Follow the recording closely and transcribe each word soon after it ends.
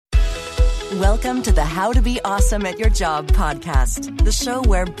Welcome to the How to Be Awesome at Your Job podcast, the show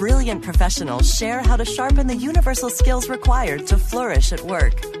where brilliant professionals share how to sharpen the universal skills required to flourish at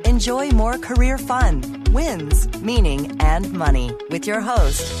work. Enjoy more career fun, wins, meaning, and money with your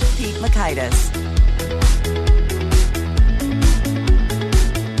host, Pete Mockaitis.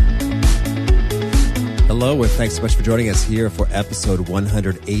 Hello, and thanks so much for joining us here for episode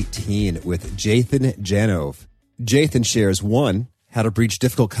 118 with Jathan Janov. Jathan shares 1, how to breach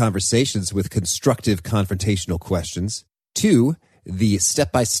difficult conversations with constructive confrontational questions. 2, the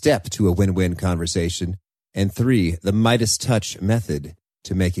step-by-step to a win-win conversation. And 3, the Midas touch method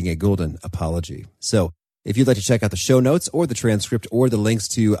to making a golden apology. So if you'd like to check out the show notes or the transcript or the links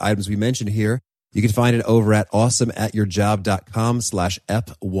to items we mentioned here, you can find it over at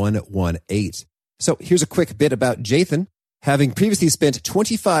awesomeatyourjob.com/ep118. So here's a quick bit about Jathan. Having previously spent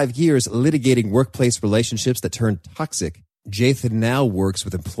 25 years litigating workplace relationships that turned toxic, Jathan now works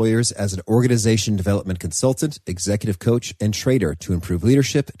with employers as an organization development consultant, executive coach, and trader to improve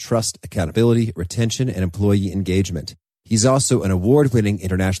leadership, trust, accountability, retention, and employee engagement. He's also an award-winning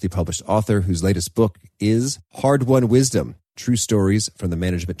internationally published author whose latest book is Hard-Won Wisdom, True Stories from the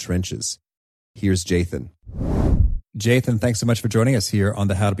Management Trenches. Here's Jathan. Jathan, thanks so much for joining us here on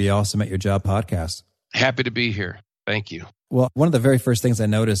the How to Be Awesome at Your Job podcast. Happy to be here. Thank you. Well, one of the very first things I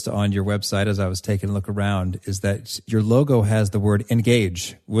noticed on your website as I was taking a look around is that your logo has the word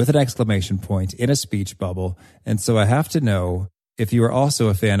engage with an exclamation point in a speech bubble. And so I have to know if you are also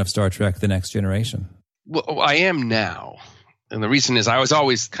a fan of Star Trek: The Next Generation. Well, I am now. And the reason is I was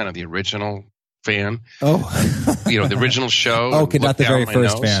always kind of the original fan. Oh. The original show. Okay, not the very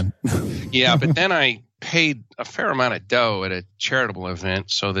first fan. Yeah, but then I paid a fair amount of dough at a charitable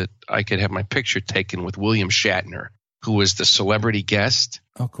event so that I could have my picture taken with William Shatner, who was the celebrity guest.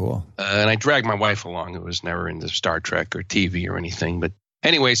 Oh, cool. And I dragged my wife along, who was never into Star Trek or TV or anything. But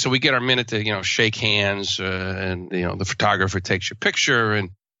anyway, so we get our minute to, shake hands and, the photographer takes your picture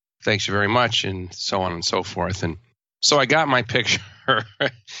and thanks you very much and so on and so forth. And so I got my picture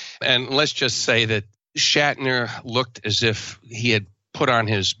and let's just say that Shatner looked as if he had put on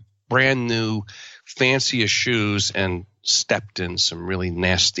his brand new fanciest shoes and stepped in some really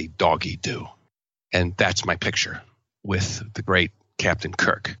nasty doggy do. And that's my picture with the great Captain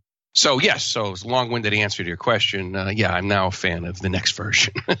Kirk. So yes, it's a long-winded answer to your question. I'm now a fan of the next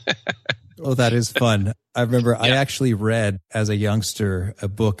version. Oh, that is fun. I remember I actually read as a youngster a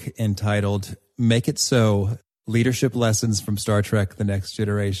book entitled Make It So, Leadership Lessons from Star Trek: The Next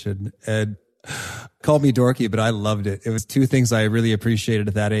Generation. And call me dorky, but I loved it. It was 2 things I really appreciated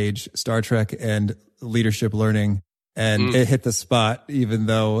at that age, Star Trek and leadership learning. And it hit the spot, even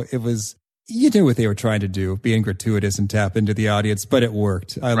though it was, you knew what they were trying to do, being gratuitous and tap into the audience, but it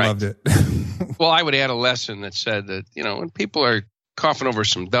worked. I loved it. Well, I would add a lesson that said that, when people are coughing over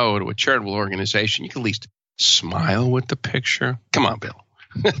some dough to a charitable organization, you can at least smile with the picture. Come on, Bill.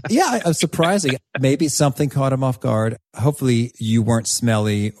 Yeah, it was surprising. Maybe something caught him off guard. Hopefully you weren't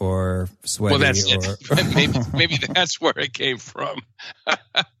smelly or sweaty. Well, that's it. maybe that's where it came from.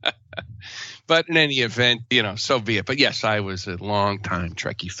 But in any event, so be it. But yes, I was a long-time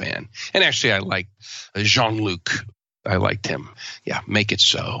Trekkie fan. And actually, I liked Jean-Luc. I liked him. Yeah, Make It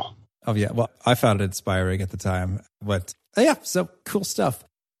So. Oh, yeah. Well, I found it inspiring at the time. But so cool stuff.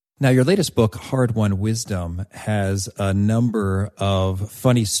 Now, your latest book, Hard-Won Wisdom, has a number of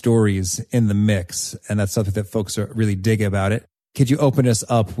funny stories in the mix, and that's something that folks are really dig about it. Could you open us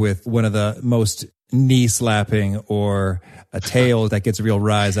up with one of the most knee-slapping or a tale that gets a real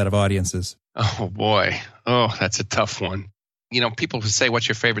rise out of audiences? Oh, boy. Oh, that's a tough one. People say, what's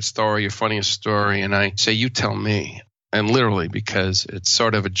your favorite story, your funniest story? And I say, you tell me. And literally, because it's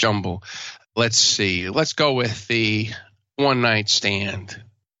sort of a jumble. Let's see. Let's go with the one-night stand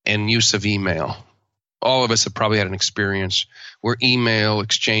and use of email. All of us have probably had an experience where email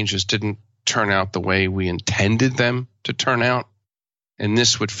exchanges didn't turn out the way we intended them to turn out. And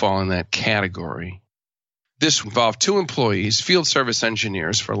this would fall in that category. This involved 2 employees, field service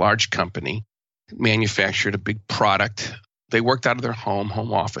engineers for a large company, manufactured a big product. They worked out of their home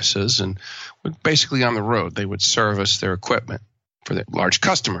offices, and were basically on the road. They would service their equipment for their large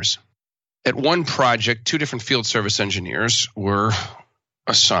customers. At one project, 2 different field service engineers were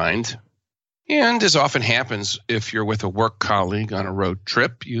assigned. And as often happens, if you're with a work colleague on a road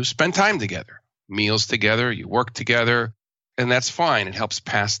trip, you spend time together, meals together, you work together, and that's fine. It helps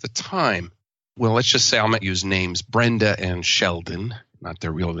pass the time. Well, let's just say I'll not use names. Brenda and Sheldon, not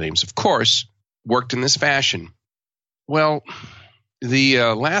their real names, of course, worked in this fashion. Well, the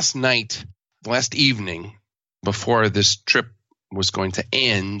last evening before this trip was going to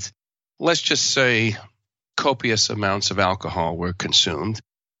end, let's just say copious amounts of alcohol were consumed,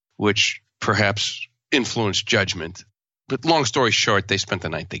 which perhaps influenced judgment. But long story short, they spent the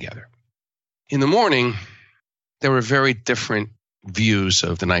night together. In the morning, there were very different views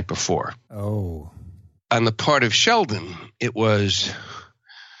of the night before. Oh. On the part of Sheldon, it was,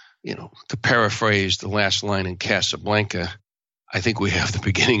 to paraphrase the last line in Casablanca, I think we have the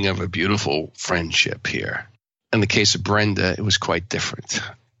beginning of a beautiful friendship here. In the case of Brenda, it was quite different.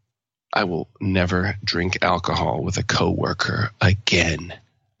 I will never drink alcohol with a coworker again.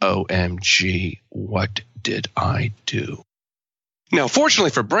 OMG, what did I do? Now,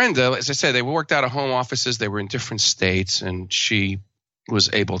 fortunately for Brenda, as I said, they worked out of home offices. They were in different states, and she was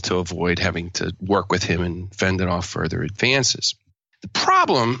able to avoid having to work with him and fended off further advances. The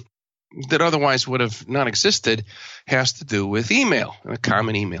problem that otherwise would have not existed has to do with email, a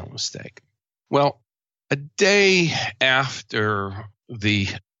common email mistake. Well, a day after the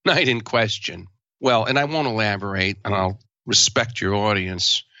night in question, and I won't elaborate, and I'll respect your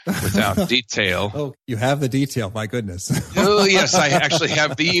audience without detail. Oh, you have the detail. My goodness. Oh, yes, I actually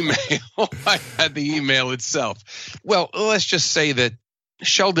have the email. I had the email itself. Well, let's just say that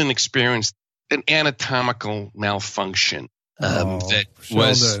Sheldon experienced an anatomical malfunction that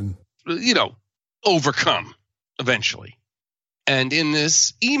Sheldon. was, overcome eventually. And in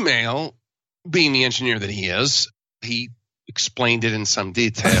this email, being the engineer that he is, he explained it in some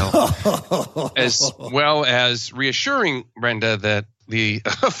detail, as well as reassuring Brenda that the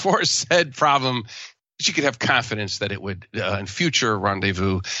aforesaid problem, she could have confidence that it would, in future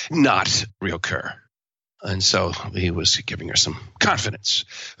rendezvous, not reoccur. And so he was giving her some confidence.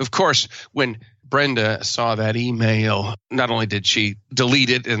 Of course, when Brenda saw that email, not only did she delete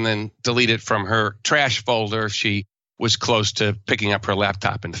it and then delete it from her trash folder, she was close to picking up her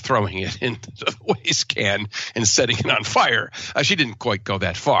laptop and throwing it into the waste can and setting it on fire. She didn't quite go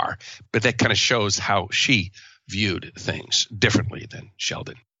that far, but that kind of shows how she viewed things differently than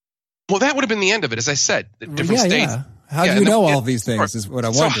Sheldon. Well, that would have been the end of it, as I said. Different states. Yeah. How do you know all these things is what I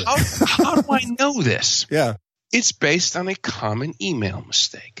wonder. So how do I know this? Yeah. It's based on a common email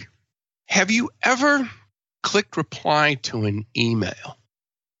mistake. Have you ever clicked reply to an email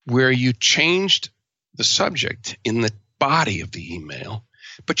where you changed the subject in the body of the email,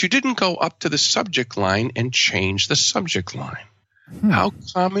 but you didn't go up to the subject line and change the subject line? How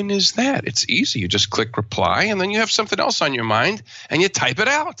common is that? It's easy. You just click reply, and then you have something else on your mind, and you type it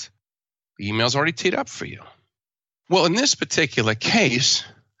out. The email's already teed up for you. Well, in this particular case,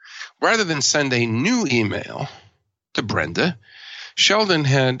 rather than send a new email to Brenda, Sheldon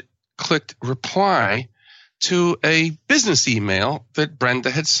had clicked reply to a business email that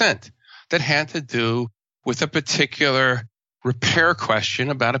Brenda had sent that had to do with a particular repair question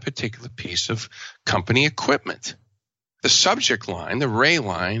about a particular piece of company equipment. The subject line, the Ray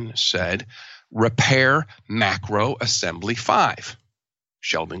line, said, Repair Macro Assembly 5.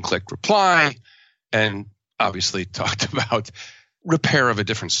 Sheldon clicked reply and obviously talked about repair of a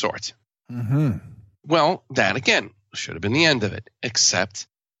different sort. Mm-hmm. Well, that again should have been the end of it, except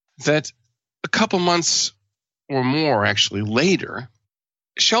that a couple months or more actually later,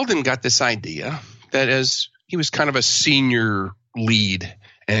 Sheldon got this idea that as he was kind of a senior lead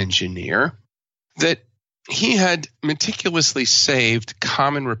engineer, that he had meticulously saved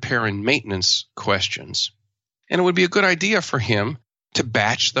common repair and maintenance questions. And it would be a good idea for him to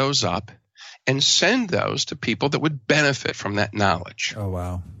batch those up and send those to people that would benefit from that knowledge. Oh,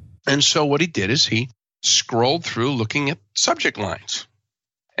 wow. And so what he did is he scrolled through looking at subject lines,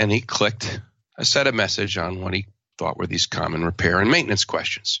 and he clicked a set of message on what he thought were these common repair and maintenance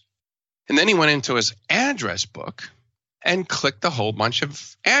questions. And then he went into his address book and clicked a whole bunch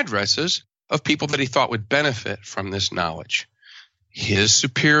of addresses of people that he thought would benefit from this knowledge. His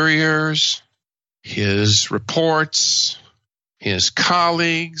superiors, his reports, his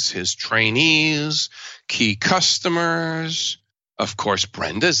colleagues, his trainees, key customers. Of course,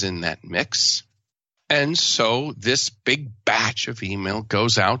 Brenda's in that mix. And so this big batch of email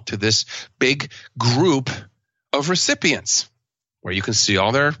goes out to this big group of recipients where you can see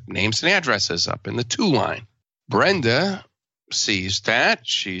all their names and addresses up in the to line. Brenda sees that.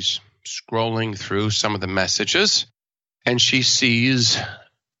 She's scrolling through some of the messages, and she sees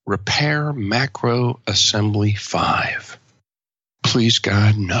Repair Macro Assembly 5. Please,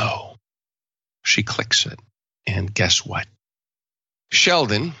 God, no. She clicks it, and guess what?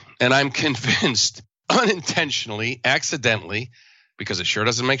 Sheldon, and I'm convinced unintentionally, accidentally, because it sure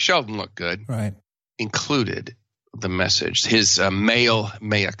doesn't make Sheldon look good, right, included the message, his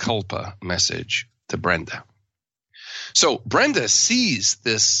mea culpa message to Brenda. So Brenda sees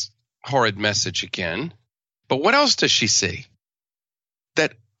this horrid message again, but what else does she see?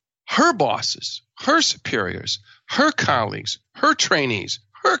 That her bosses, her superiors, her colleagues, her trainees,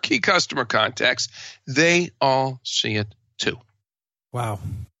 her key customer contacts, they all see it too. Wow.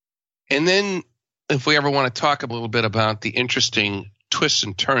 And then if we ever want to talk a little bit about the interesting twists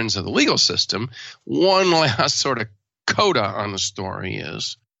and turns of the legal system, one last sort of coda on the story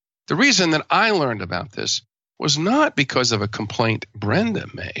is the reason that I learned about this was not because of a complaint Brenda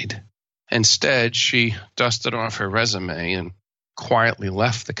made. Instead, she dusted off her resume and quietly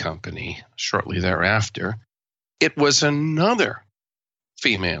left the company shortly thereafter. It was another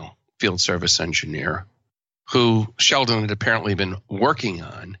female field service engineer who Sheldon had apparently been working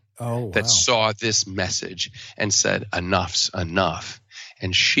on that saw this message and said, enough's enough.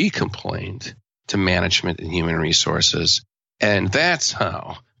 And she complained to management and human resources. And that's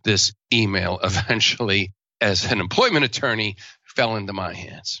how this email eventually, as an employment attorney, fell into my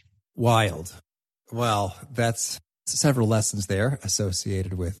hands. Wild. Well, that's several lessons there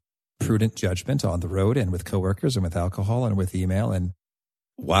associated with prudent judgment on the road and with coworkers and with alcohol and with email. And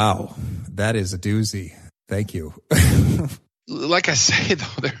wow, that is a doozy. Thank you. Like I say,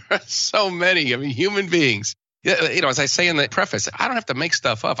 though, there are so many. I mean, human beings. As I say in the preface, I don't have to make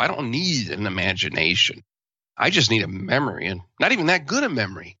stuff up. I don't need an imagination. I just need a memory, and not even that good a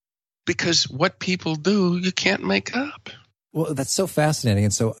memory, because what people do, you can't make up. Well, that's so fascinating.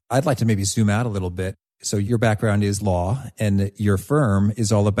 And so I'd like to maybe zoom out a little bit. So your background is law, and your firm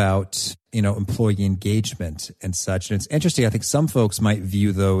is all about, employee engagement and such. And it's interesting. I think some folks might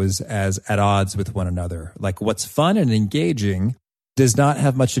view those as at odds with one another. Like what's fun and engaging does not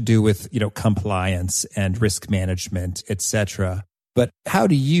have much to do with, compliance and risk management, et cetera. But how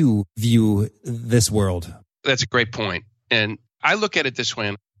do you view this world? That's a great point. And I look at it this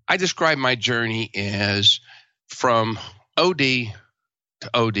way. I describe my journey as from OD to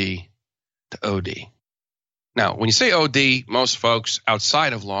OD to OD. Now, when you say OD, most folks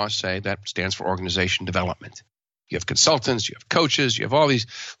outside of law say that stands for organization development. You have consultants, you have coaches, you have all these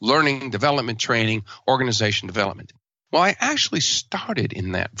learning, development, training, organization development. Well, I actually started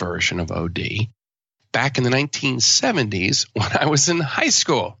in that version of OD back in the 1970s when I was in high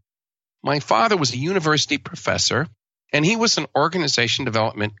school. My father was a university professor, and he was an organization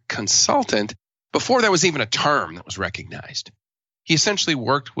development consultant before there was even a term that was recognized. He essentially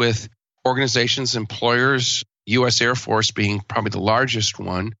worked with organizations, employers, U.S. Air Force being probably the largest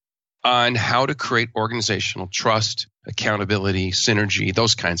one, on how to create organizational trust, accountability, synergy,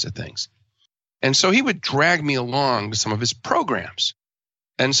 those kinds of things. And so he would drag me along to some of his programs.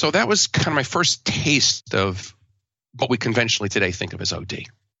 And so that was kind of my first taste of what we conventionally today think of as OD.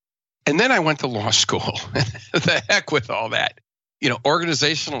 And then I went to law school. The heck with all that.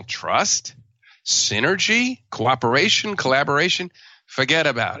 Organizational trust, synergy, cooperation, collaboration. Forget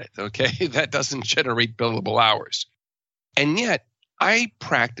about it, okay? That doesn't generate billable hours. And yet, I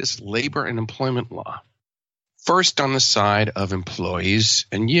practice labor and employment law, first on the side of employees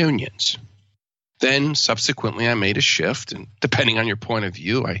and unions. Then, subsequently, I made a shift, and depending on your point of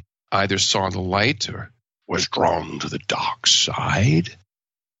view, I either saw the light or was drawn to the dark side.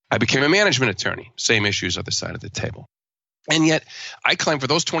 I became a management attorney, same issues, other side of the table. And yet, I claim for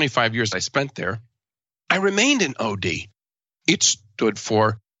those 25 years I spent there, I remained in OD. It stood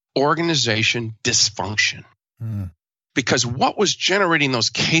for organization dysfunction. Because what was generating those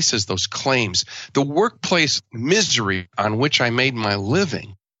cases, those claims, the workplace misery on which I made my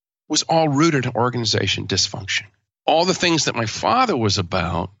living was all rooted in organization dysfunction. All the things that my father was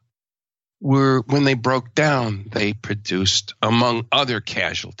about were, when they broke down, they produced, among other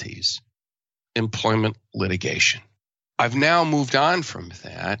casualties, employment litigation. I've now moved on from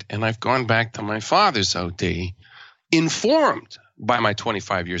that, and I've gone back to my father's OD, informed by my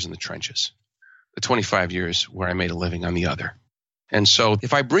 25 years in the trenches, the 25 years where I made a living on the other. And so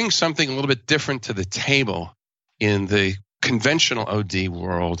if I bring something a little bit different to the table in the conventional OD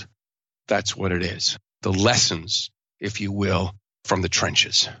world, that's what it is. The lessons, if you will, from the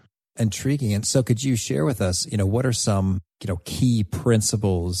trenches. Intriguing. And so could you share with us, what are some, key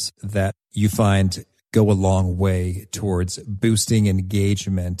principles that you find go a long way towards boosting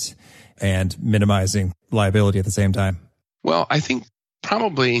engagement and minimizing liability at the same time? Well, I think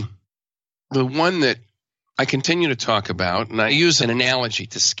probably the one that I continue to talk about, and I use an analogy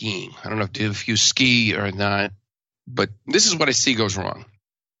to skiing. I don't know if you ski or not, but this is what I see goes wrong.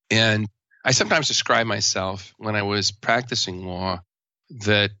 And I sometimes describe myself when I was practicing law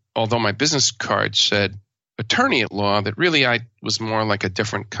that although my business card said attorney at law, that really I was more like a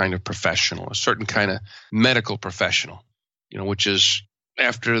different kind of professional, a certain kind of medical professional, which is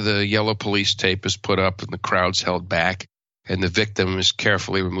after the yellow police tape is put up and the crowd's held back and the victim is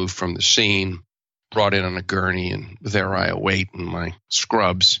carefully removed from the scene, brought in on a gurney, and there I await in my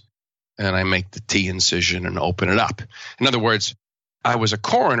scrubs, and I make the T incision and open it up. In other words, I was a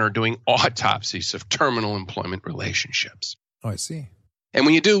coroner doing autopsies of terminal employment relationships. Oh, I see. And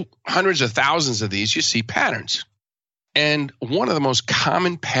when you do hundreds of thousands of these, you see patterns. And one of the most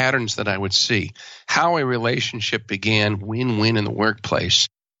common patterns that I would see, how a relationship began win-win in the workplace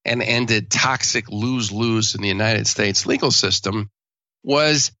and ended toxic lose-lose in the United States legal system,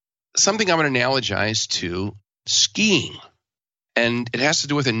 was something I would analogize to skiing. And it has to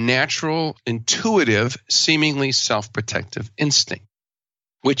do with a natural, intuitive, seemingly self-protective instinct,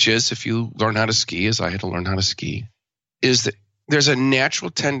 which is, if you learn how to ski, as I had to learn how to ski, is that there's a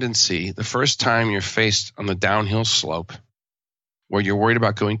natural tendency the first time you're faced on the downhill slope where you're worried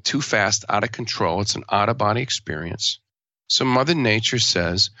about going too fast, out of control. It's an out-of-body experience. So Mother Nature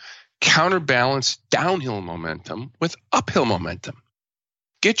says, counterbalance downhill momentum with uphill momentum.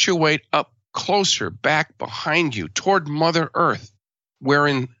 Get your weight up closer, back behind you, toward Mother Earth,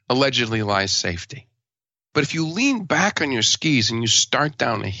 wherein allegedly lies safety. But if you lean back on your skis and you start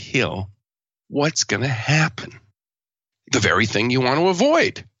down a hill, what's going to happen? The very thing you want to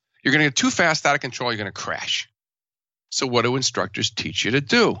avoid. You're going to get too fast, out of control, you're going to crash. So what do instructors teach you to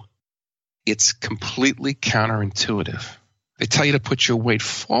do? It's completely counterintuitive. They tell you to put your weight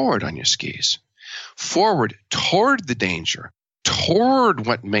forward on your skis, forward toward the danger, toward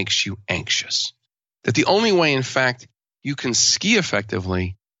what makes you anxious. That the only way, in fact, you can ski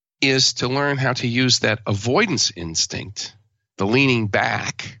effectively is to learn how to use that avoidance instinct, the leaning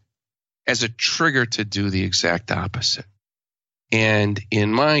back, as a trigger to do the exact opposite. And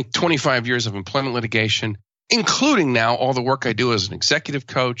in my 25 years of employment litigation, including now all the work I do as an executive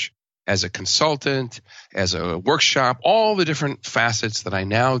coach, as a consultant, as a workshop, all the different facets that I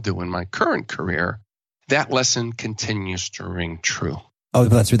now do in my current career, that lesson continues to ring true. Oh,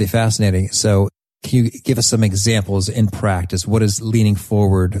 that's really fascinating. So can you give us some examples in practice? What does leaning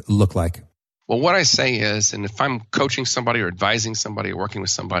forward look like? Well, what I say is, and if I'm coaching somebody or advising somebody or working with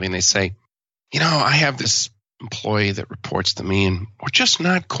somebody and they say, I have this employee that reports to me and we're just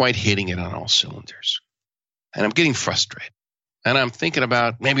not quite hitting it on all cylinders. And I'm getting frustrated. And I'm thinking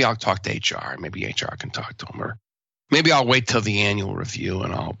about maybe I'll talk to HR. Maybe HR can talk to them. Or maybe I'll wait till the annual review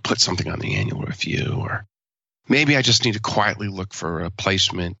and I'll put something on the annual review. Or maybe I just need to quietly look for a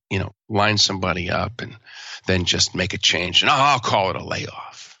placement, line somebody up and then just make a change. And I'll call it a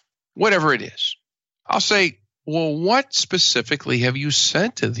layoff. Whatever it is. I'll say, well, what specifically have you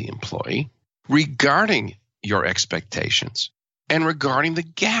said to the employee regarding your expectations and regarding the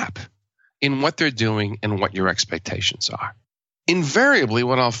gap in what they're doing and what your expectations are? Invariably,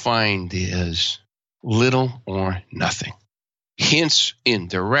 what I'll find is little or nothing. Hints in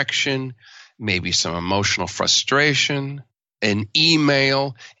direction, maybe some emotional frustration, an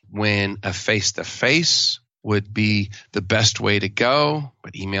email when a face-to-face would be the best way to go,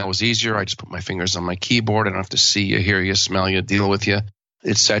 but email was easier. I just put my fingers on my keyboard. I don't have to see you, hear you, smell you, deal with you,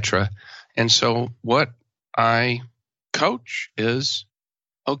 etc. And so what I coach is,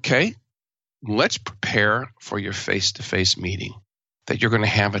 okay, let's prepare for your face-to-face meeting that you're going to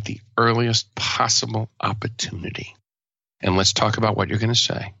have at the earliest possible opportunity. And let's talk about what you're going to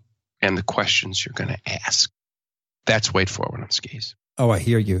say and the questions you're going to ask. That's weight forward on skis. Oh, I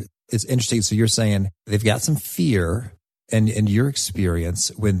hear you. It's interesting. So you're saying they've got some fear, and in your experience,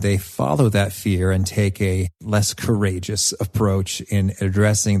 when they follow that fear and take a less courageous approach in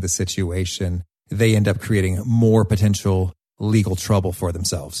addressing the situation, they end up creating more potential legal trouble for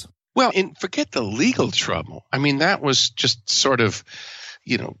themselves. Well, and forget the legal trouble. I mean, that was just sort of,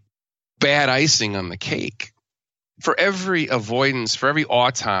 bad icing on the cake. For every avoidance, for every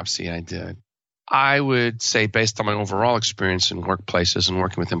autopsy I did, I would say, based on my overall experience in workplaces and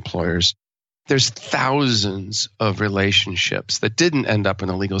working with employers, there's thousands of relationships that didn't end up in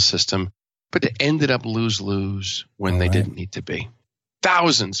the legal system, but that ended up lose-lose when they didn't need to be.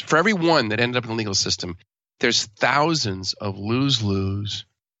 Thousands. For every one that ended up in the legal system, there's thousands of lose-lose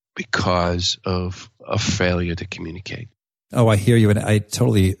because of a failure to communicate. Oh, I hear you. And I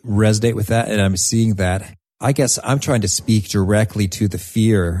totally resonate with that. And I'm seeing that. I guess I'm trying to speak directly to the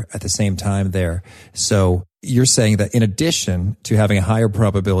fear at the same time there. So you're saying that in addition to having a higher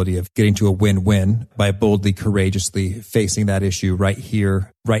probability of getting to a win-win by boldly, courageously facing that issue right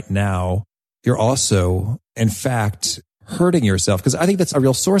here, right now, you're also, in fact, hurting yourself. Because I think that's a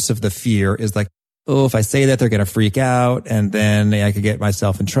real source of the fear is like, oh, if I say that, they're going to freak out and then I could get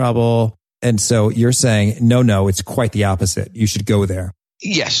myself in trouble. And so you're saying, no, it's quite the opposite. You should go there.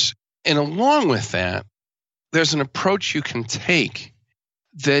 Yes. And along with that, there's an approach you can take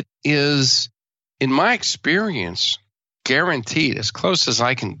that is, in my experience, guaranteed, as close as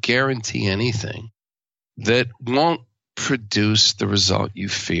I can guarantee anything, that won't produce the result you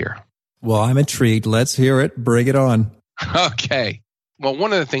fear. Well, I'm intrigued. Let's hear it. Bring it on. Okay. Well,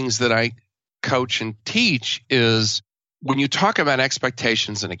 one of the things that I coach and teach is when you talk about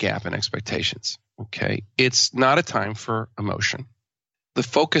expectations and a gap in expectations, okay, it's not a time for emotion. The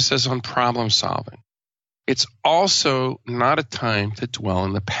focus is on problem solving. It's also not a time to dwell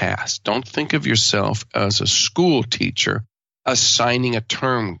in the past. Don't think of yourself as a school teacher assigning a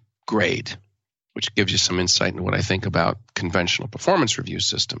term grade, which gives you some insight into what I think about conventional performance review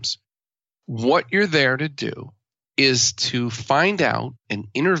systems. What you're there to do is to find out an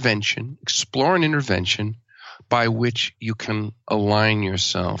intervention, explore an intervention by which you can align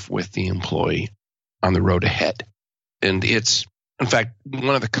yourself with the employee on the road ahead. And it's, in fact,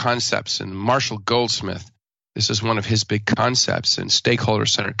 one of the concepts in Marshall Goldsmith, this is one of his big concepts in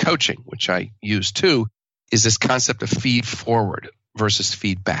stakeholder-centered coaching, which I use too, is this concept of feed forward versus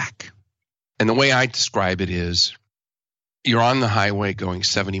feedback. And the way I describe it is, you're on the highway going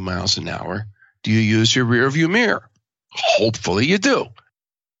 70 miles an hour. Do you use your rear view mirror? Hopefully you do.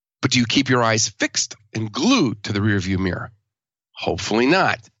 But do you keep your eyes fixed and glued to the rear view mirror? Hopefully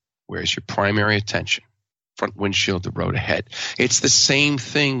not. Where's your primary attention? Front windshield, the road ahead. It's the same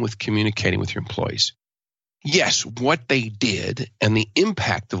thing with communicating with your employees. Yes, what they did and the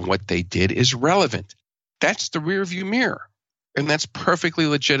impact of what they did is relevant. That's the rear view mirror. And that's perfectly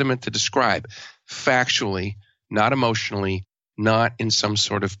legitimate to describe factually, not emotionally, not in some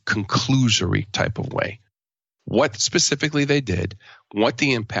sort of conclusory type of way. What specifically they did, what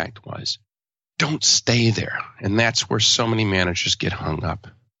the impact was. Don't stay there. And that's where so many managers get hung up.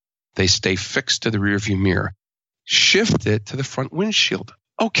 They stay fixed to the rearview mirror. Shift it to the front windshield.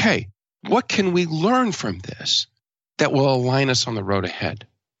 Okay, what can we learn from this that will align us on the road ahead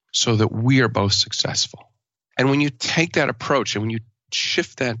so that we are both successful? And when you take that approach and when you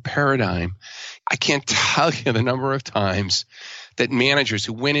shift that paradigm, I can't tell you the number of times that managers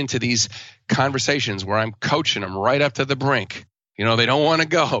who went into these conversations where I'm coaching them right up to the brink, they don't want to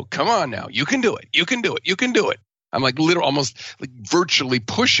go. Come on now. You can do it. You can do it. You can do it. I'm like literally almost like virtually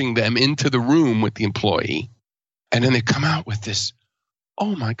pushing them into the room with the employee. And then they come out with this,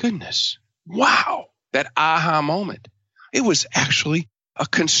 oh my goodness, wow, that aha moment. It was actually a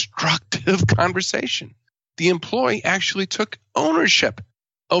constructive conversation. The employee actually took ownership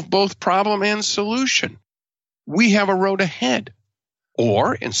of both problem and solution. We have a road ahead.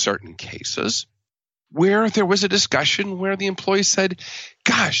 Or in certain cases, where there was a discussion where the employee said,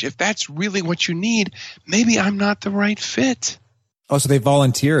 gosh, if that's really what you need, maybe I'm not the right fit. Oh, so they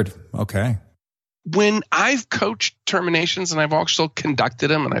volunteered. Okay. When I've coached terminations and I've also conducted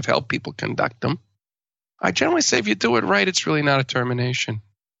them and I've helped people conduct them, I generally say if you do it right, it's really not a termination.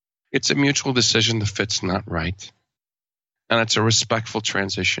 It's a mutual decision the fit's not right. And it's a respectful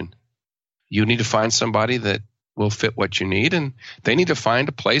transition. You need to find somebody that will fit what you need, and they need to find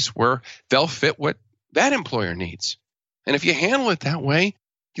a place where they'll fit what that employer needs. And if you handle it that way,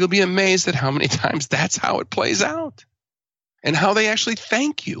 you'll be amazed at how many times that's how it plays out and how they actually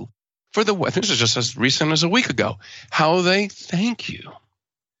thank you for this is just as recent as a week ago, how they thank you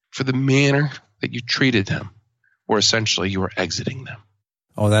for the manner that you treated them or essentially you were exiting them.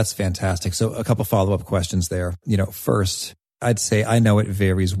 Oh, that's fantastic. So a couple follow-up questions there. First, I'd say I know it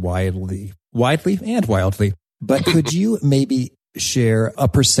varies widely and wildly, but could you maybe share a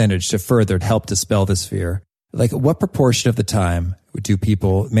percentage to further help dispel this fear? Like what proportion of the time do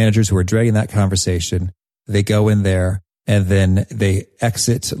managers who are dreading that conversation, they go in there and then they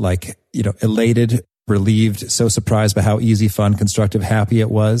exit like, elated, relieved, so surprised by how easy, fun, constructive, happy it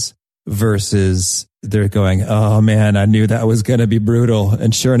was versus they're going, oh man, I knew that was going to be brutal.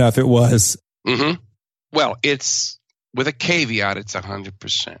 And sure enough, it was. Mm-hmm. Well, it's with a caveat, it's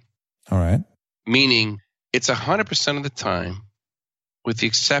 100%. All right. Meaning it's 100% of the time with the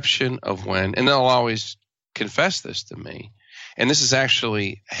exception of when, and they'll always confess this to me, and this has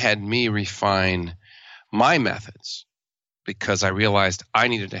actually had me refine my methods because I realized I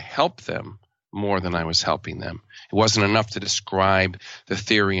needed to help them more than I was helping them. It wasn't enough to describe the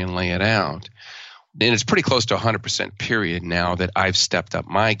theory and lay it out. And it's pretty close to 100% period now that I've stepped up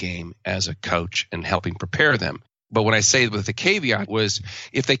my game as a coach and helping prepare them. But what I say with the caveat was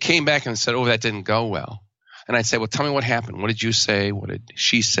if they came back and said, oh, that didn't go well. And I'd say, well, tell me what happened. What did you say? What did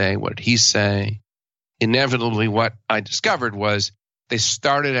she say? What did he say? Inevitably, what I discovered was they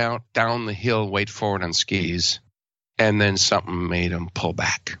started out down the hill, wait forward on skis, and then something made them pull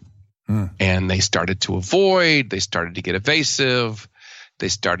back. And they started to avoid. They started to get evasive. They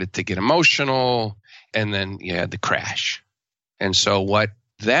started to get emotional. And then you had the crash. And so what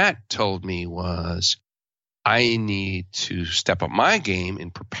that told me was I need to step up my game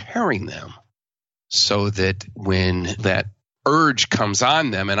in preparing them so that when that urge comes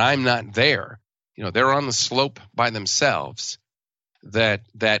on them and I'm not there, they're on the slope by themselves,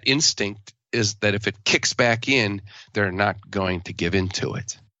 that instinct is that if it kicks back in, they're not going to give into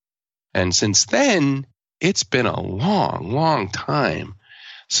it. And since then, it's been a long, long time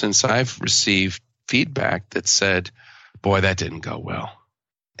since I've received feedback that said, boy, that didn't go well.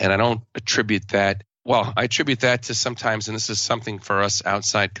 And I don't attribute that. Well, I attribute that to sometimes, and this is something for us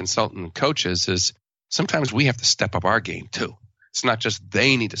outside consultant coaches, is sometimes we have to step up our game too. It's not just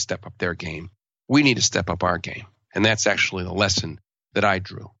they need to step up their game. We need to step up our game. And that's actually the lesson that I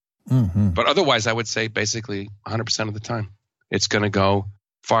drew. Mm-hmm. But otherwise, I would say basically 100% of the time, it's going to go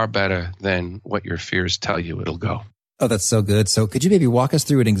far better than what your fears tell you it'll go. Oh, that's so good. So could you maybe walk us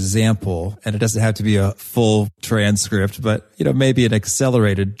through an example? And it doesn't have to be a full transcript, but, maybe an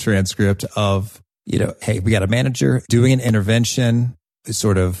accelerated transcript of, hey, we got a manager doing an intervention,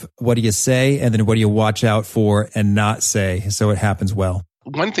 sort of what do you say? And then what do you watch out for and not say so it happens well?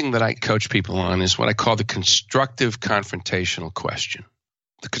 One thing that I coach people on is what I call the constructive confrontational question.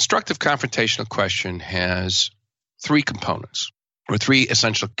 The constructive confrontational question has three components or three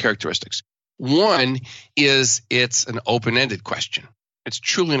essential characteristics. One is it's an open-ended question. It's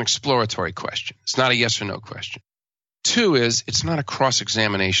truly an exploratory question. It's not a yes or no question. Two is it's not a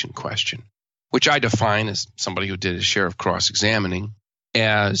cross-examination question, which I define as somebody who did a share of cross-examining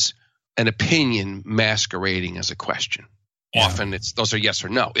as an opinion masquerading as a question. Yeah. Often those are yes or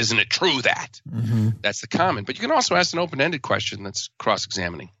no. Isn't it true that? Mm-hmm. That's the common. But you can also ask an open-ended question that's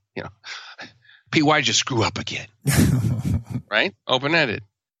cross-examining. Pete, why'd you screw up again? Right? Open-ended.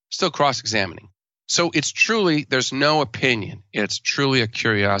 Still cross-examining. So it's truly, there's no opinion. It's truly a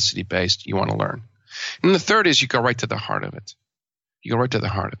curiosity-based, you want to learn. And the third is you go right to the heart of it. You go right to the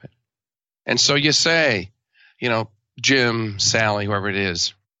heart of it. And so you say, Jim, Sally, whoever it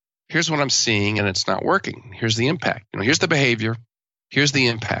is, here's what I'm seeing and it's not working. Here's the impact. Here's the behavior. Here's the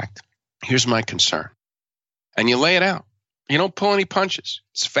impact. Here's my concern. And you lay it out. You don't pull any punches.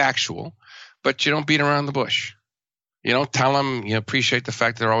 It's factual, but you don't beat around the bush. You don't tell them you appreciate the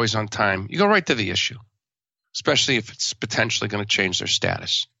fact they're always on time. You go right to the issue, especially if it's potentially going to change their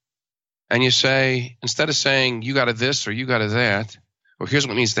status. And you say, instead of saying you got to this or you got to that, or here's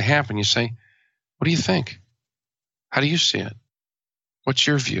what needs to happen, you say, what do you think? How do you see it? What's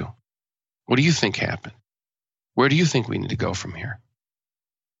your view? What do you think happened? Where do you think we need to go from here?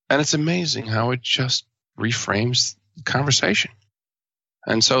 And it's amazing how it just reframes the conversation.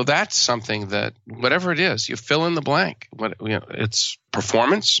 And so that's something that, whatever it is, you fill in the blank. It's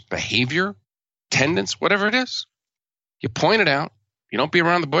performance, behavior, attendance, whatever it is. You point it out. You don't beat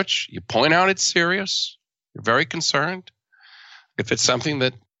around the bush. You point out it's serious. You're very concerned. If it's something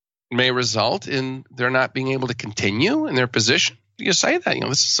that may result in their not being able to continue in their position, you say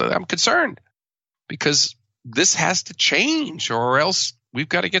that. I'm concerned because this has to change, or else we've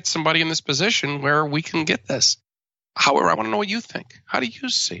got to get somebody in this position where we can get this. However, I want to know what you think. How do you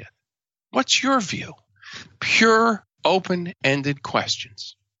see it? What's your view? Pure, open-ended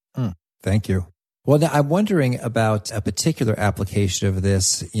questions. Thank you. Well, now I'm wondering about a particular application of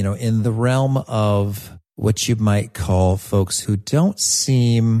this, in the realm of what you might call folks who don't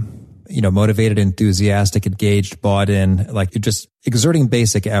seem, motivated, enthusiastic, engaged, bought in, like you're just exerting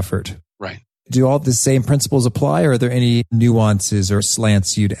basic effort. Right. Do all the same principles apply, or are there any nuances or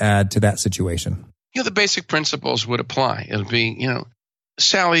slants you'd add to that situation? The basic principles would apply. It'll be,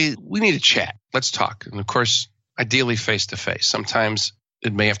 Sally, we need to chat. Let's talk. And of course, ideally face-to-face. Sometimes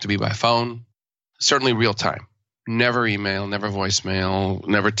it may have to be by phone, certainly real time. Never email, never voicemail,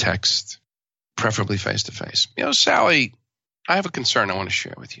 never text, preferably face-to-face. Sally, I have a concern I want to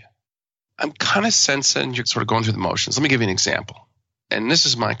share with you. I'm kind of sensing you're sort of going through the motions. Let me give you an example. And this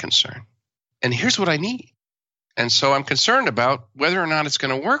is my concern. And here's what I need. And so I'm concerned about whether or not it's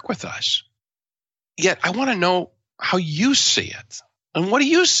going to work with us. Yet I want to know how you see it. And what do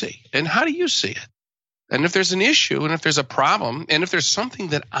you see? And how do you see it? And if there's an issue, and if there's a problem, and if there's something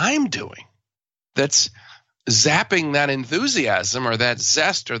that I'm doing that's zapping that enthusiasm or that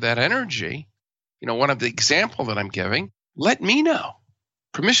zest or that energy, one of the example that I'm giving, let me know.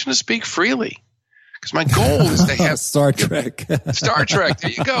 Permission to speak freely. Because my goal is to have Star Trek. Star Trek.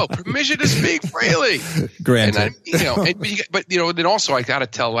 There you go. Permission to speak freely. Granted. But then also I got to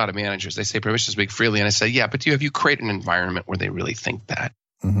tell a lot of managers. They say permission to speak freely, and I say, yeah, but have you create an environment where they really think that?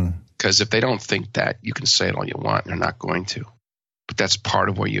 Because if they don't think that, you can say it all you want, and they're not going to. But that's part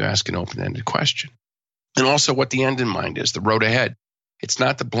of where you ask an open-ended question, and also what the end in mind is, the road ahead. It's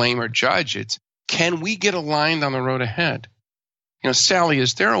not to blame or judge. It's can we get aligned on the road ahead? Sally,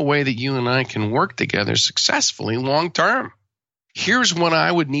 is there a way that you and I can work together successfully long term? Here's what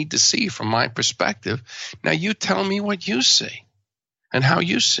I would need to see from my perspective. Now you tell me what you see and how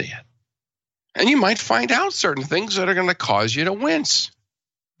you see it. And you might find out certain things that are going to cause you to wince.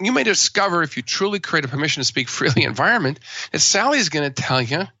 You may discover, if you truly create a permission to speak freely environment, that Sally's going to tell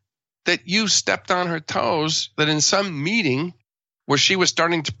you that you stepped on her toes, that in some meeting where she was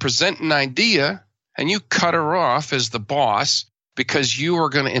starting to present an idea and you cut her off as the boss because you were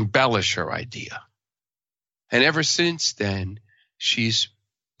going to embellish her idea. And ever since then, she's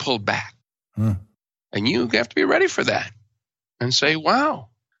pulled back. And you have to be ready for that and say, wow,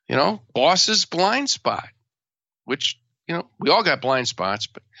 boss's blind spot, which, we all got blind spots,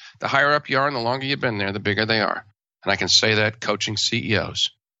 but the higher up you are and the longer you've been there, the bigger they are. And I can say that coaching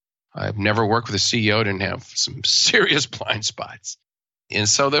CEOs. I've never worked with a CEO who didn't have some serious blind spots. And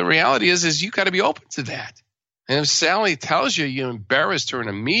so the reality is you got to be open to that. And if Sally tells you you embarrassed her in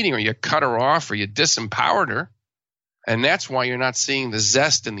a meeting or you cut her off or you disempowered her, and that's why you're not seeing the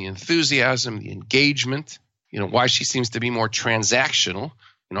zest and the enthusiasm, the engagement, why she seems to be more transactional.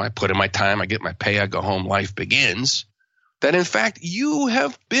 I put in my time, I get my pay, I go home, life begins. That in fact, you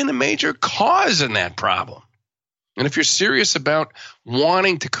have been a major cause in that problem. And if you're serious about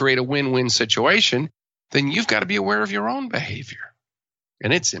wanting to create a win-win situation, then you've got to be aware of your own behavior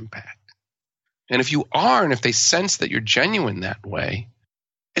and its impact. And if you are, and if they sense that you're genuine that way,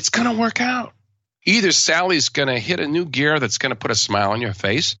 it's going to work out. Either Sally's going to hit a new gear that's going to put a smile on your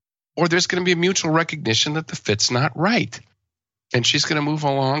face, or there's going to be a mutual recognition that the fit's not right. And she's going to move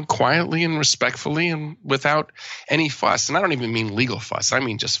along quietly and respectfully and without any fuss. And I don't even mean legal fuss. I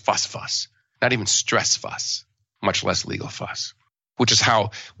mean just fuss, not even stress fuss, much less legal fuss, which is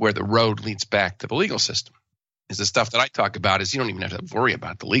where the road leads back to the legal system. Is the stuff that I talk about is you don't even have to worry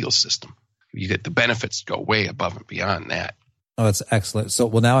about the legal system. You get the benefits go way above and beyond that. Oh, that's excellent. So,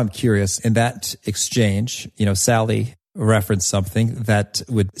 now I'm curious. In that exchange, Sally referenced something that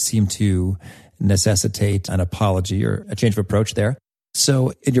would seem to necessitate an apology or a change of approach there.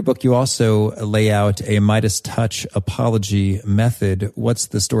 So in your book, you also lay out a Midas touch apology method. What's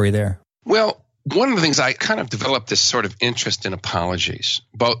the story there? Well, one of the things I kind of developed this sort of interest in apologies,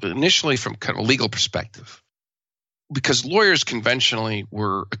 both initially from kind of a legal perspective, because lawyers conventionally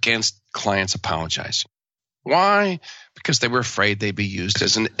were against clients apologizing. Why? Because they were afraid they'd be used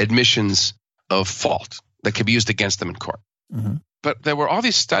as an admissions of fault that could be used against them in court. Mm-hmm. But there were all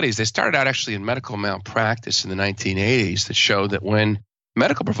these studies. They started out actually in medical malpractice in the 1980s that showed that when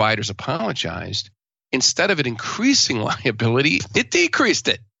medical providers apologized, instead of it increasing liability, it decreased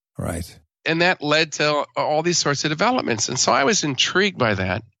it. Right. And that led to all these sorts of developments. And so I was intrigued by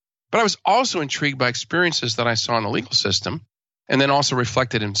that. But I was also intrigued by experiences that I saw in the legal system and then also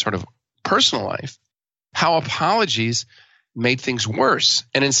reflected in sort of personal life, how apologies made things worse.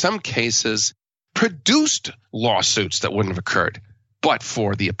 And in some cases, produced lawsuits that wouldn't have occurred but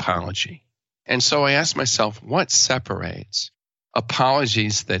for the apology. And so I asked myself, what separates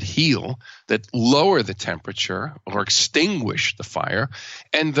apologies that heal, that lower the temperature or extinguish the fire,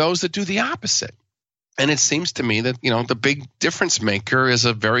 and those that do the opposite? And it seems to me that, the big difference maker is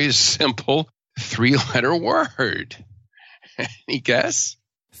a very simple 3-letter word. Any guess?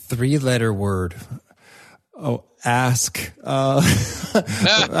 3-letter word. Oh, ask.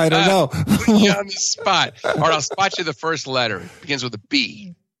 I don't know. Put you on the spot. All right, I'll spot you the first letter. It begins with a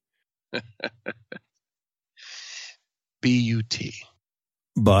B. B-U-T.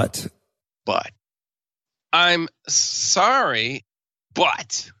 But. I'm sorry,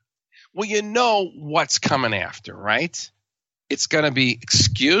 but. Well, you know what's coming after, right? It's going to be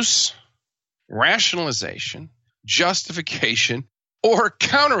excuse, rationalization, justification, or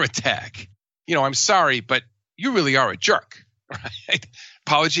counterattack. I'm sorry, but you really are a jerk, right?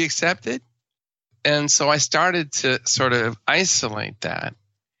 Apology accepted. And so I started to sort of isolate that.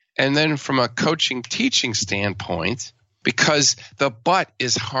 And then from a coaching teaching standpoint, because the but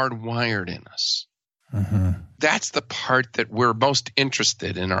is hardwired in us. Mm-hmm. That's the part that we're most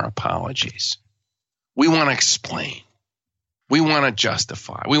interested in our apologies. We want to explain. We want to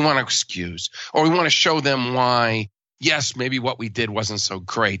justify. We want to excuse. Or we want to show them why, yes, maybe what we did wasn't so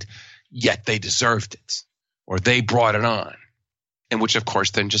great, yet they deserved it. Or they brought it on. And which, of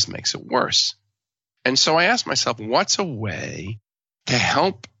course, then just makes it worse. And so I asked myself, what's a way to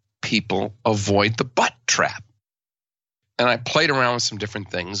help people avoid the but trap? And I played around with some different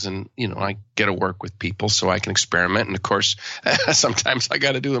things, and, I get to work with people so I can experiment. And, of course, sometimes I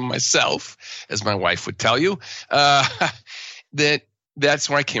got to do them myself, as my wife would tell you. That's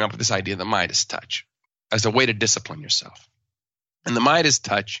where I came up with this idea of the Midas touch as a way to discipline yourself. And the Midas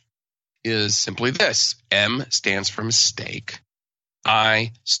touch is simply this. M stands for mistake.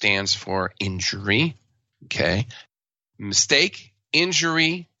 I stands for injury. Okay. Mistake,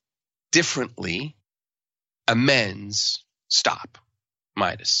 injury, differently, amends, stop.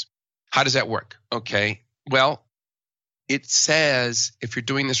 Midas. How does that work? Okay. Well, it says if you're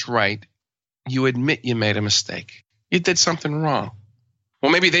doing this right, you admit you made a mistake. You did something wrong.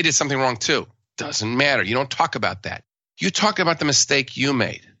 Well, maybe they did something wrong too. Doesn't matter. You don't talk about that. You talk about the mistake you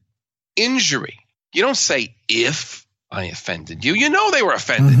made. Injury. You don't say if I offended you. You know they were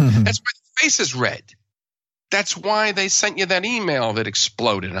offended. That's why the face is red. That's why they sent you that email that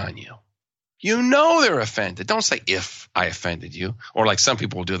exploded on you. You know they're offended. Don't say if I offended you. Or like some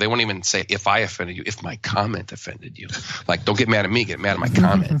people do, they won't even say if I offended you, if my comment offended you. Like, don't get mad at me, get mad at my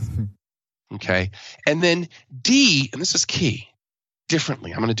comment. Okay? And then D, and this is key,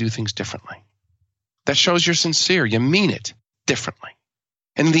 differently. I'm going to do things differently. That shows you're sincere. You mean it differently.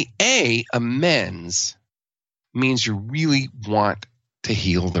 And the A, amends, means you really want to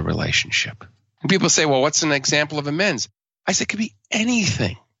heal the relationship. And people say, well, what's an example of amends? I say it could be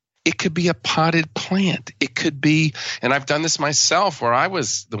anything. It could be a potted plant. It could be, and I've done this myself where I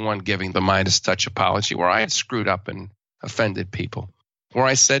was the one giving the Midas touch apology, where I had screwed up and offended people, where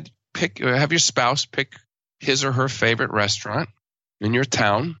I said, have your spouse pick his or her favorite restaurant in your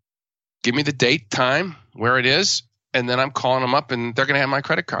town. Give me the date, time, where it is, and then I'm calling them up and they're going to have my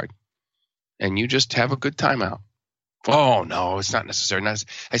credit card. And you just have a good time out. Oh, no, it's not necessary.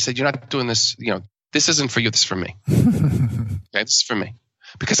 I said, you're not doing this. This isn't for you. This is for me. Okay, this is for me.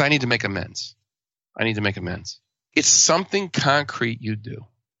 Because I need to make amends. It's something concrete you do.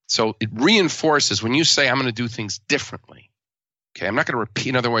 So it reinforces when you say, I'm going to do things differently. Okay, I'm not going to repeat.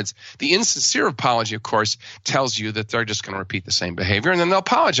 In other words, the insincere apology, of course, tells you that they're just going to repeat the same behavior and then they'll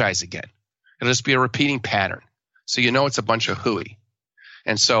apologize again. It'll just be a repeating pattern. So you know it's a bunch of hooey.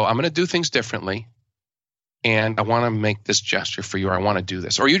 And so I'm going to do things differently. And I want to make this gesture for you, or I want to do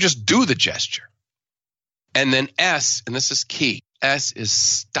this. Or you just do the gesture. And then S, and this is key, S is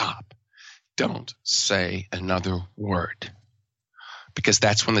stop. Don't say another word. Because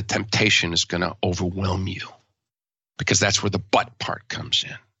that's when the temptation is going to overwhelm you. Because that's where the but part comes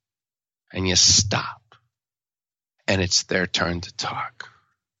in. And you stop. And it's their turn to talk.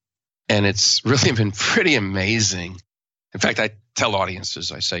 And it's really been pretty amazing. In fact, I tell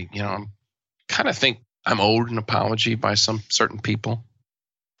audiences, I say, I kind of think I'm owed an apology by some certain people.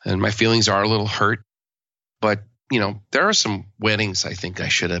 And my feelings are a little hurt. But, there are some weddings I think I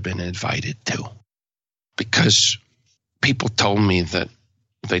should have been invited to. Because people told me that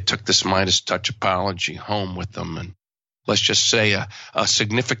they took this Midas touch apology home with them. And let's just say a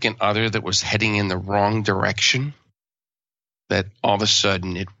significant other that was heading in the wrong direction, that all of a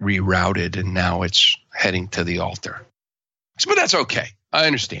sudden it rerouted and now it's heading to the altar. But that's okay. I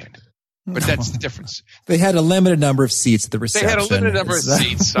understand. But that's the difference. They had a limited number of seats at the reception. They had a limited number of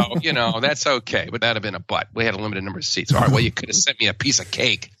seats, so, that's okay. But that would have been a but. We had a limited number of seats. All right, well, you could have sent me a piece of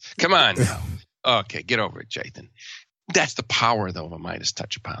cake. Come on now. Okay, get over it, Jathan. That's the power, though, of a Midas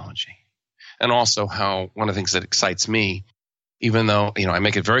touch apology. And also how one of the things that excites me, even though, I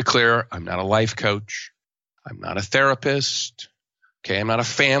make it very clear, I'm not a life coach. I'm not a therapist. Okay, I'm not a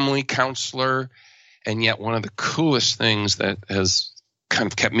family counselor. And yet one of the coolest things that has kind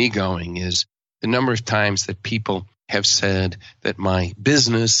of kept me going is the number of times that people have said that my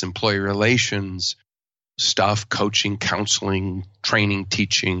business, employee relations stuff, coaching, counseling, training,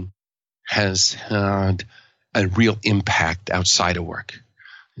 teaching has had a real impact outside of work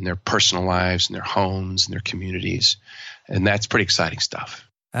in their personal lives, in their homes, in their communities. And that's pretty exciting stuff.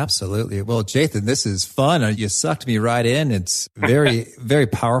 Absolutely. Well, Jathan, this is fun. You sucked me right in. It's very, very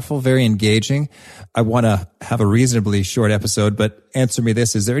powerful, very engaging. I want to have a reasonably short episode, but answer me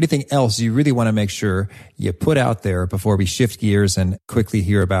this. Is there anything else you really want to make sure you put out there before we shift gears and quickly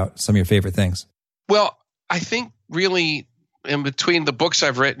hear about some of your favorite things? Well, I think really in between the books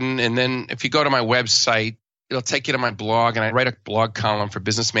I've written, and then if you go to my website, it'll take you to my blog, and I write a blog column for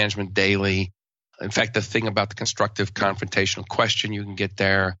Business Management Daily. In fact, the thing about the constructive confrontational question, you can get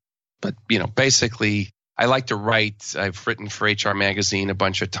there. But, basically, I like to write. I've written for HR Magazine a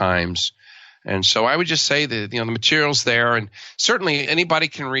bunch of times. And so I would just say that, the material's there. And certainly anybody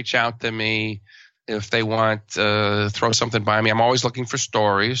can reach out to me if they want to throw something by me. I'm always looking for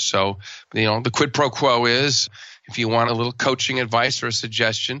stories. So, the quid pro quo is if you want a little coaching advice or a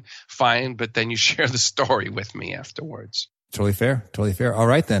suggestion, fine. But then you share the story with me afterwards. Totally fair. Totally fair. All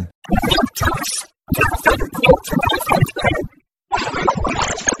right, then.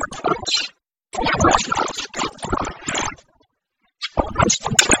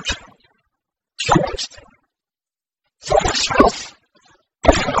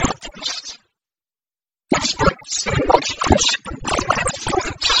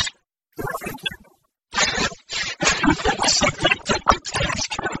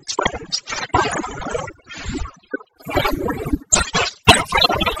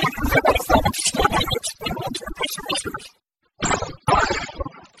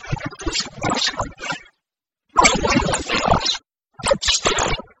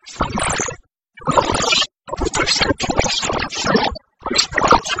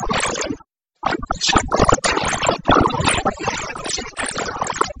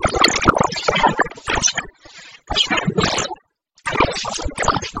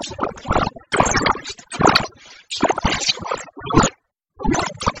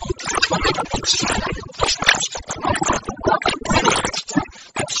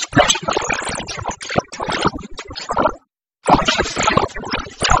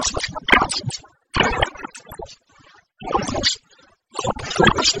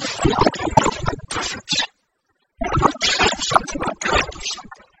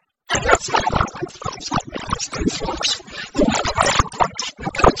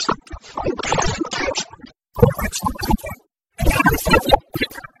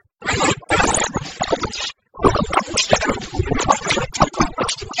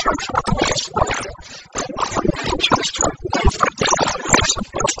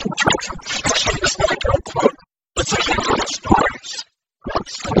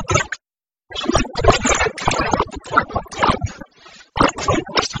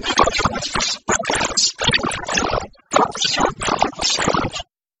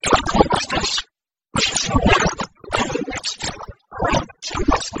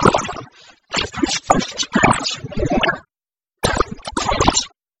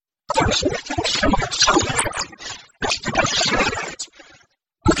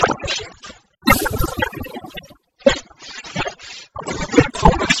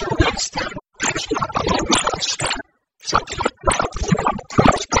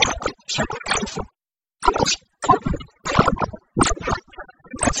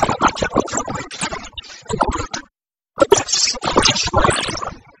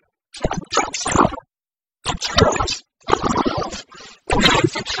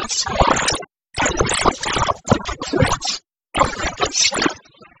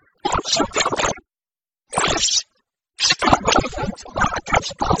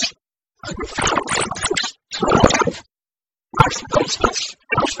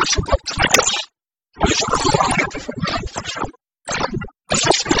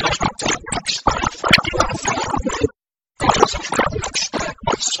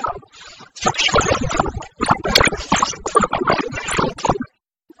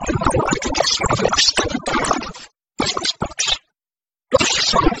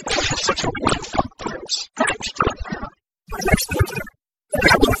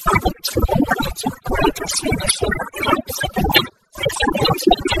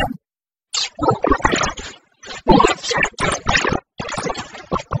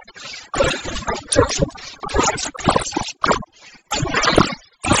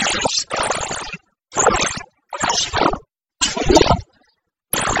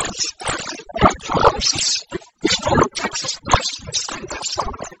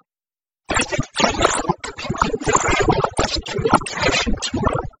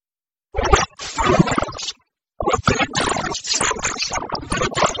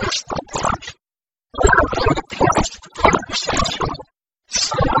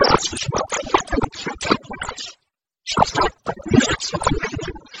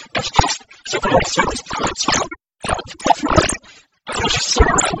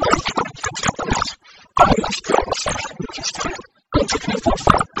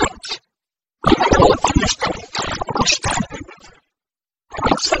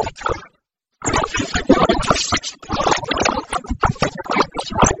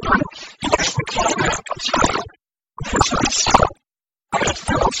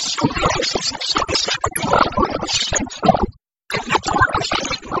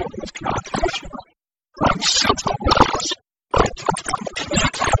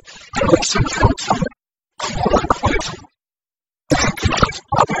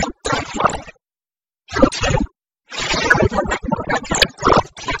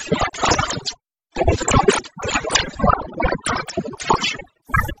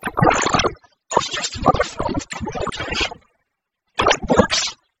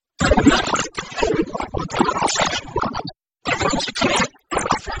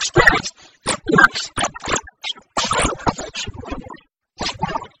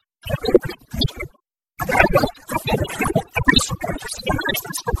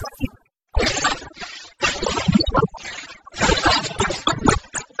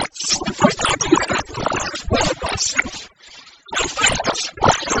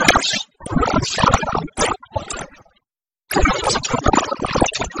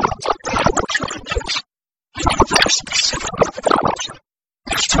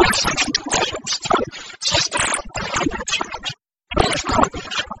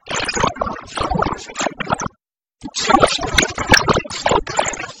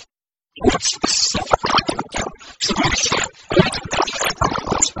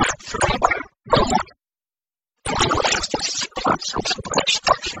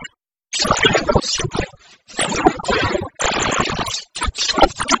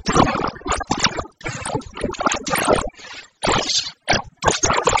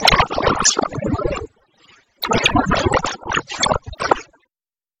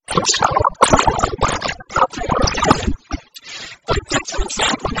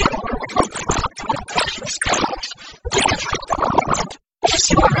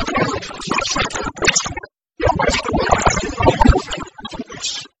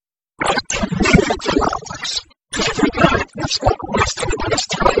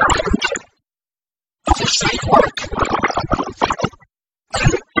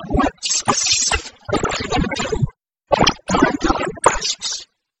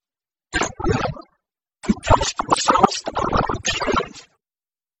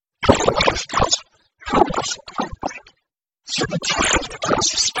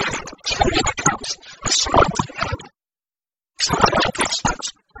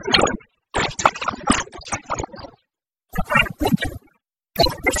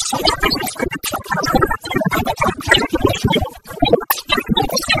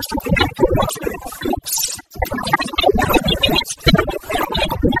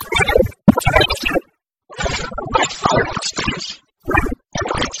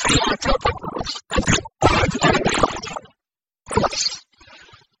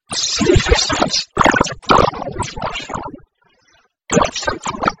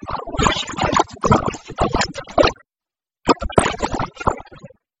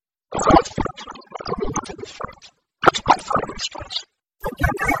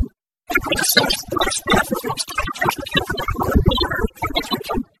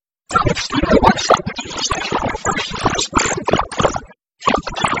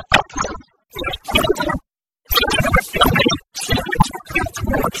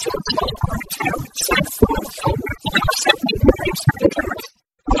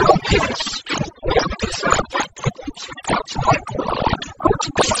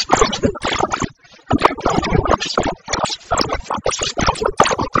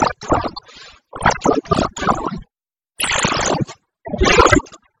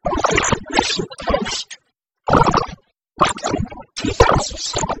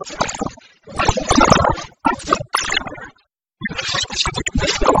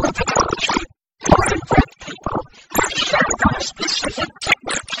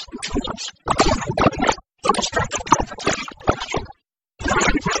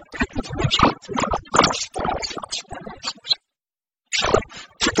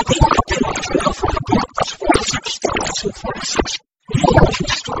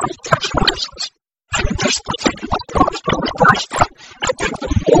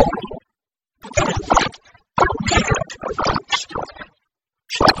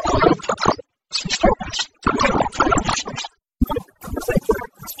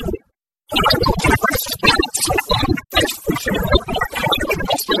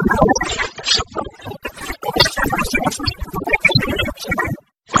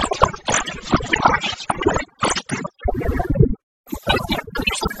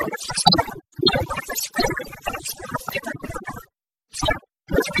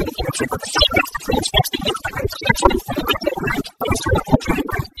 Super